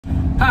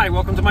Hi,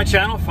 welcome to my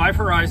channel, Five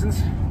Horizons.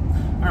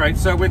 All right,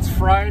 so it's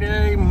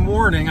Friday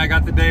morning. I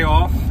got the day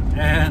off,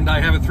 and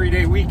I have a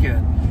 3-day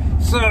weekend.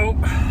 So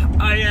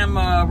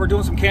we're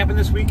doing some camping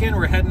this weekend.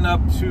 We're heading up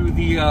to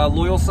the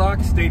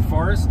Loyalsock State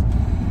Forest.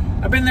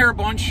 I've been there a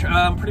bunch.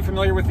 I'm pretty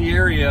familiar with the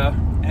area,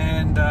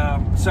 and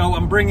so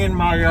I'm bringing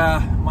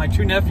my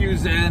two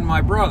nephews and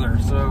my brother.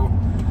 So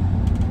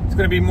it's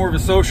going to be more of a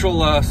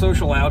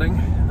social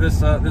outing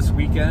this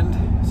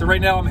weekend. So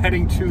right now I'm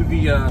heading to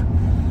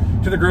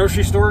the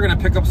grocery store, gonna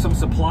pick up some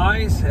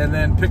supplies and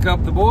then pick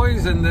up the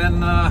boys and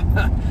then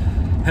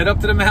head up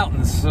to the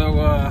mountains. So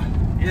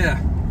yeah,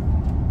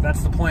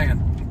 that's the plan.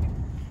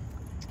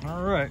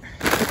 All right,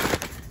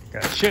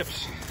 got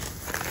chips,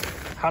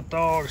 hot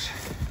dogs,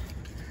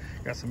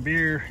 got some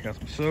beer, got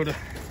some soda.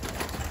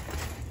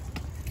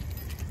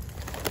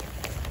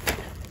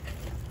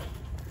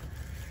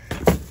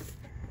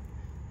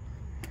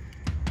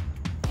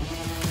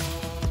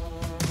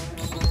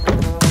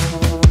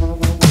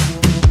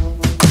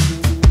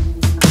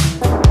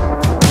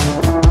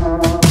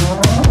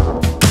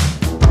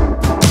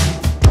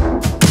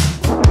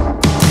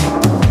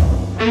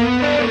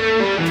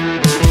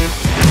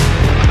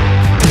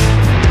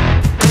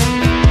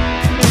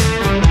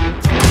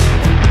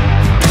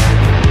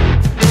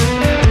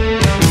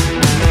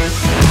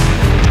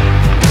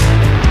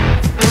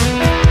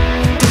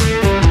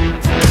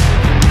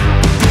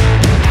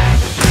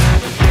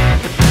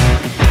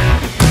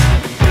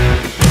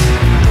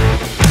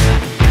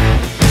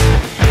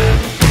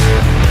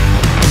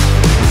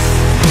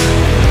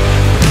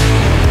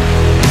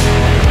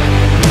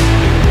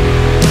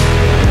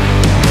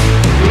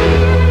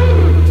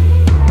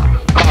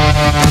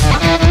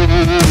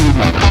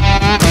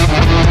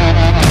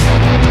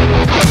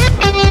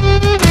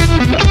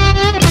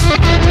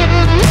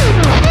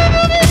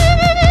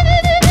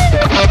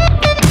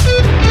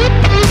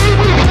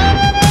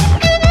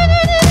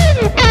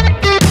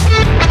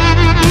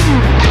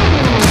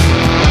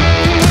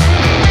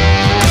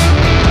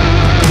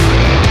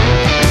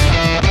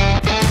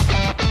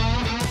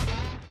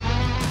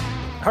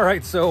 All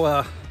right,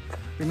 so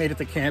we made it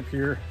to camp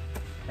here,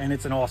 and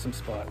it's an awesome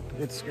spot.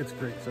 It's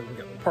great. So we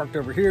got parked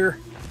over here.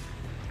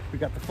 We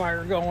got the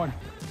fire going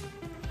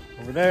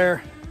over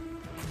there.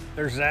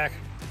 There's Zach.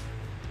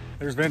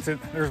 There's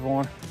Vincent. There's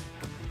Vaughn.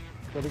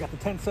 So we got the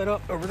tent set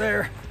up over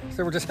there.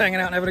 So we're just hanging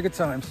out and having a good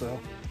time. So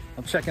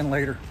I'll check in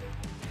later.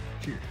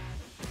 Cheers.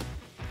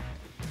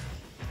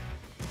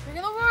 King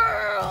of the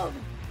world!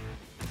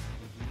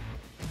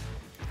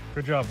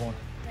 Good job, Vaughn.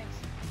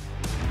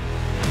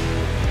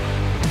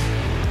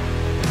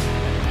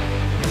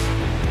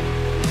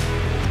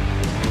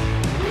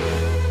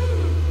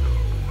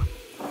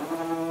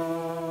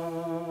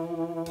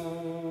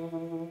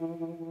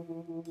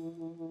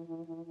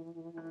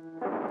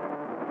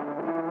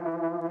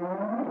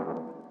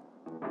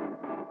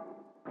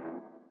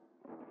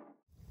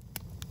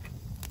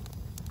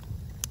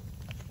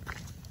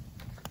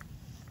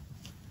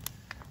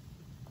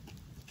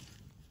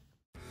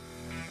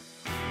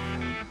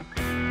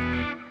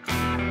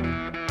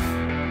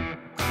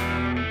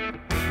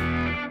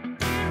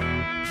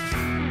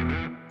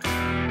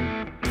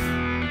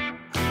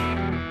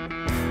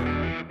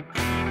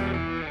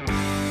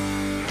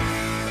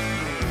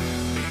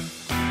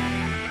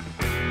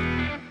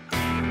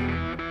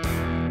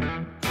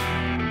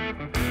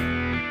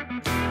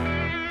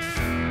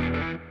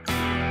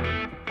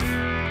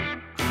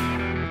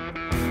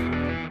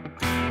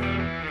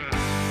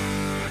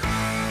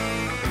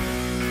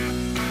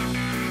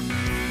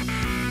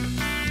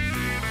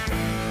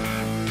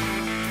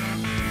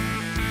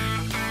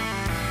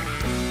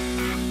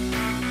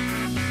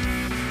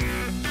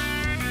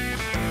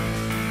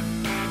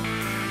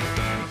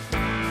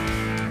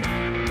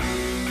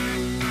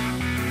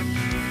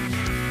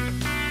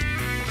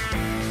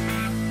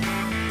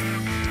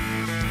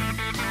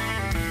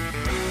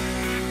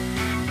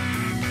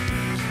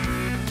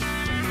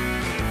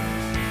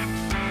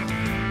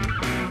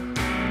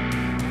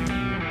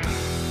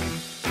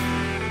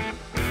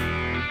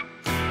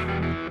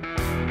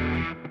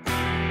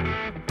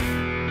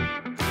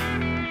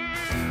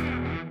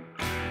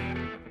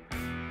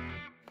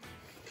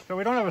 So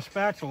we don't have a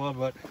spatula,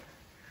 but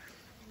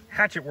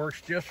hatchet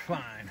works just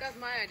fine. That's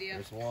my idea.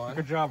 There's one.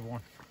 Good job, Vaughn.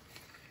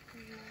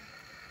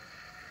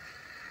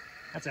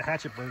 That's a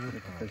hatchet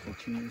burger. Pickle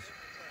cheese.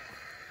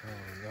 Oh,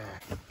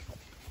 yeah.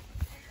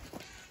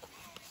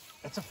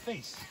 That's a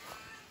face.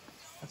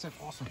 That's an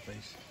awesome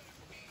face.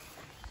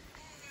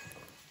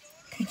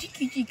 Coochie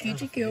coochie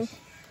coochie coo.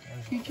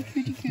 Coochie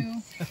coochie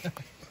coo.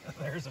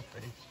 There's a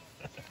face.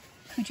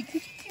 Coochie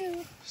coochie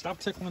coo. Stop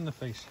tickling the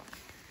face.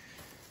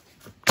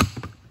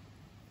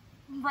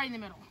 Right in the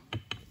middle.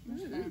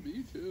 Yeah,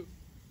 me too.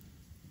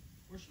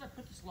 Where should I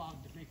put this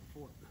log to make a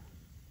fort?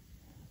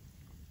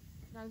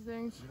 Nice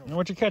things.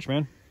 What'd you catch,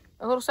 man?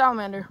 A little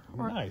salamander.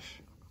 Nice.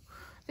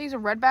 I think it's a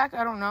redback.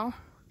 I don't know.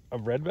 A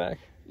redback?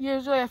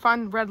 Usually I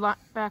find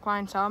back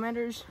line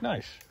salamanders.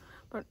 Nice.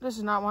 But this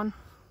is not one.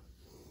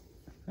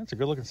 That's a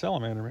good looking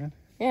salamander, man.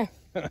 Yeah.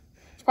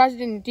 Surprised it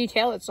didn't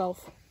detail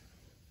itself.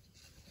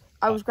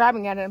 I was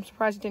grabbing at it. I'm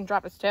surprised it didn't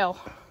drop its tail.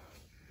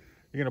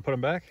 You're gonna put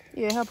him back?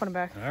 Yeah, I'll put him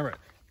back. All right.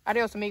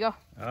 Adios, amigo.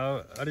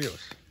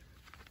 Adios.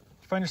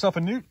 Find yourself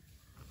a newt?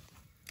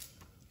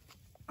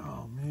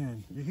 Oh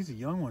man, yeah, he's a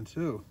young one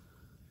too.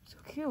 So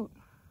cute.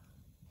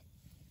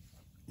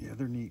 Yeah,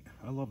 they're neat.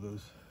 I love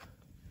those.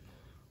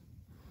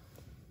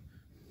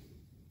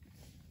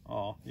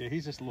 Oh, yeah,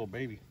 he's just a little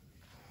baby.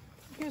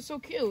 He was so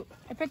cute.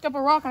 I picked up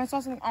a rock and I saw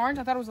something orange.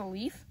 I thought it was a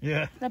leaf.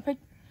 Yeah. And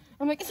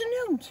I'm like, it's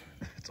a newt.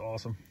 It's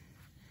awesome.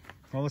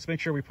 Well, let's make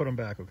sure we put him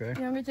back, okay?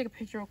 Yeah, I'm gonna take a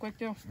picture real quick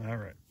too. All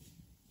right.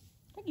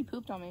 I think he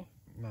pooped on me.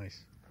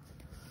 Nice.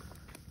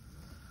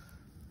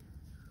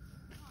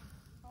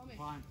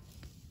 Fine.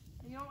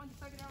 You don't want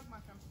to take it out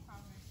much.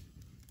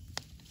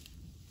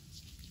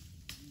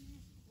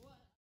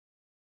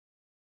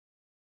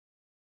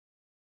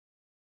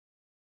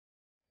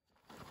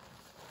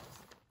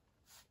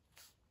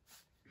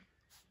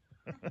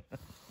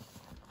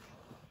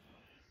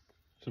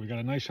 So we got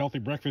a nice healthy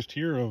breakfast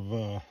here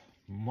of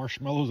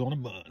marshmallows on a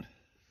bun.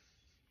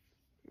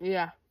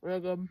 Yeah, real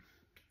good.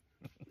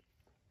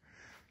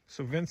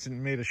 So Vincent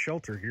made a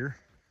shelter here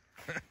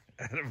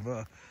out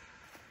of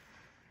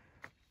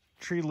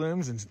tree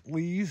limbs and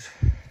leaves.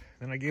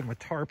 Then I gave him a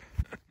tarp.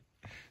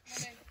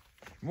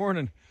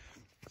 Morning.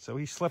 So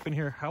he slept in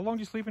here. How long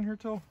did you sleep in here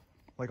till?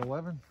 Like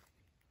 11?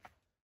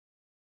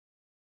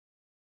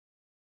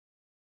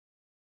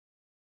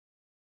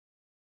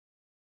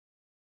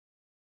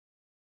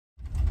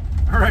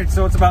 All right,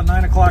 so it's about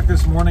 9 o'clock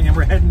this morning and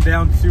we're heading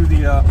down to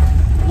the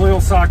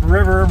Loyalsock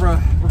River.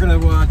 We're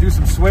gonna do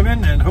some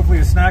swimming and hopefully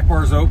the snack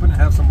bar is open and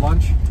have some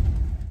lunch.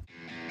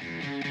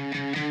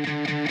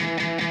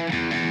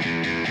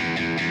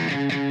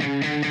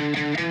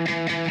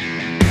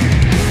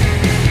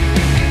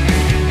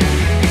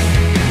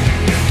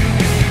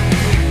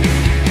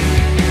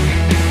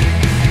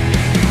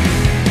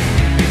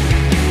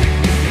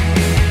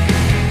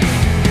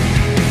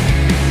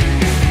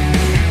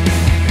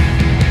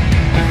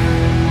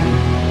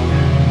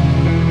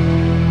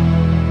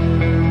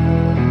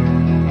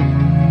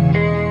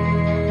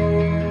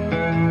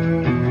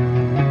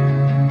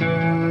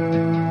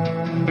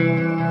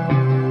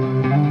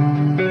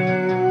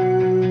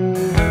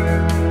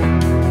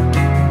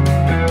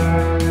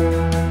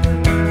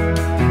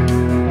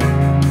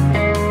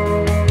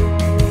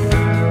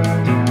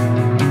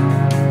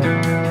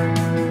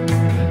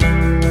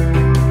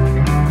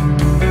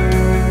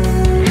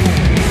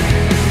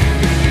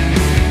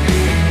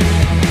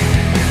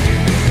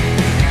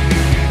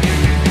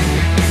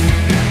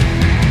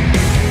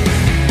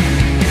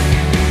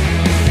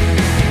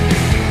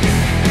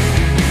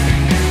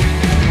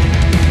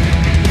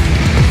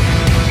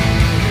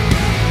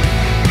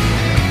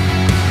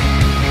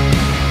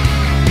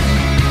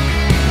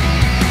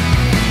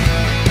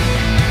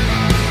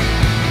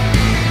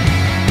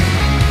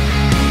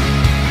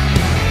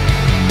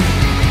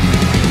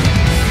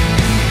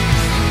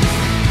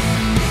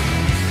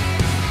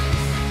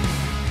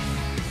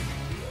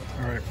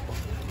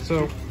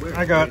 So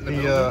I got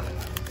the,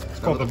 it's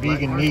called the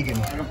vegan Negan.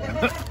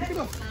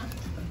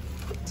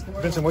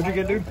 Vincent, what'd you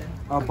get, dude?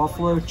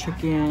 Buffalo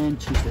chicken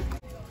cheesesteak.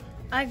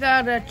 I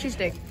got a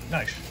cheesesteak.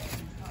 Nice.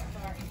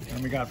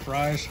 And we got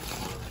fries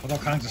with all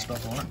kinds of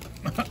stuff on it.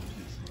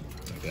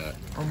 I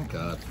got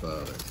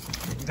Godfather.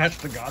 That's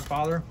the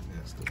Godfather?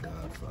 That's the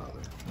Godfather.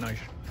 Nice.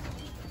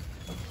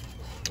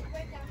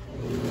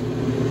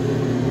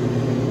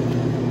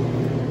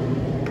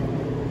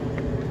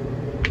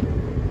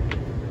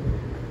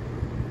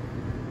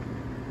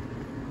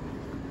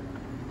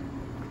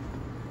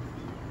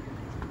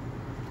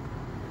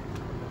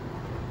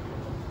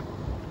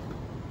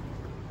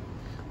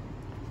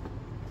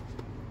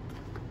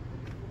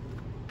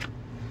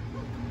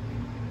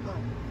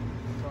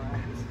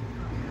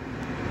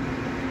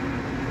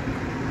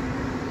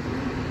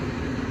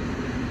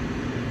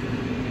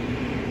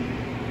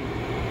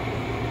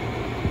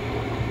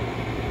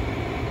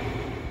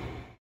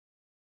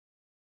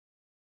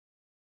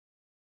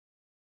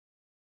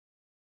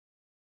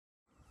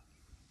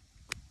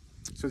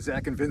 So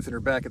Zach and Vincent are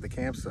back at the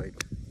campsite,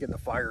 getting the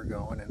fire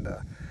going, and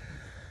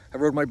I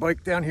rode my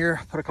bike down here,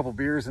 put a couple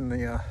beers in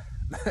the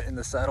in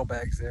the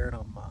saddlebags there, and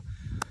I'm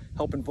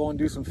helping Vaughn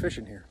do some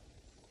fishing here.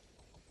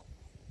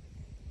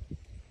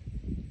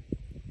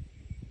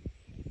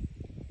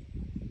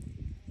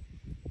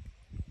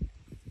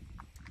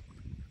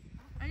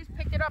 I just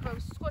picked it up. It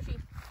was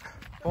squishy.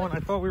 Vaughn, I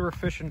thought we were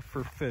fishing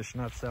for fish,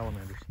 not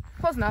salamanders.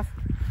 Close enough.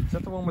 Is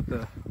that the one with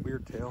the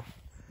weird tail?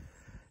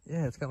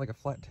 Yeah, it's got like a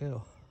flat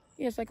tail.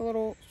 Yeah, it's like a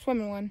little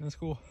swimming one. That's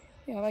cool.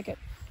 Yeah, I like it.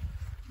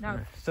 Now,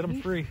 Right, set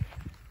them free.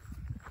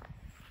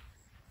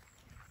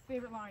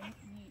 favorite line,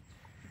 meat.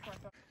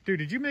 Dude,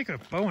 did you make a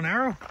bow and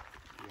arrow?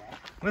 Yeah.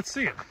 Let's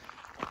see it.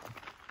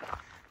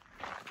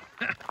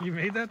 You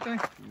made that thing?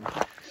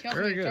 Shells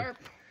Very me good. sharp.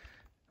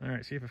 All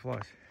right, see if it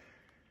flies.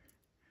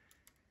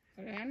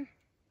 Put it in.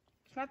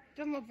 It's not,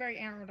 doesn't look very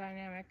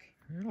aerodynamic.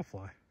 It'll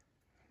fly.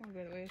 A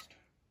little bit at least.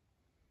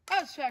 Oh,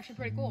 it's actually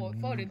pretty cool. It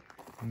floated.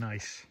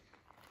 Nice.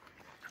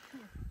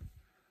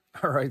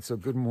 All right, so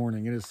good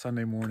morning. It is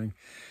Sunday morning,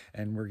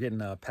 and we're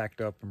getting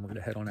packed up, and we're going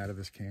to head on out of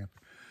this camp.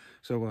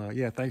 So,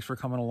 yeah, thanks for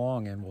coming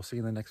along, and we'll see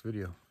you in the next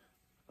video.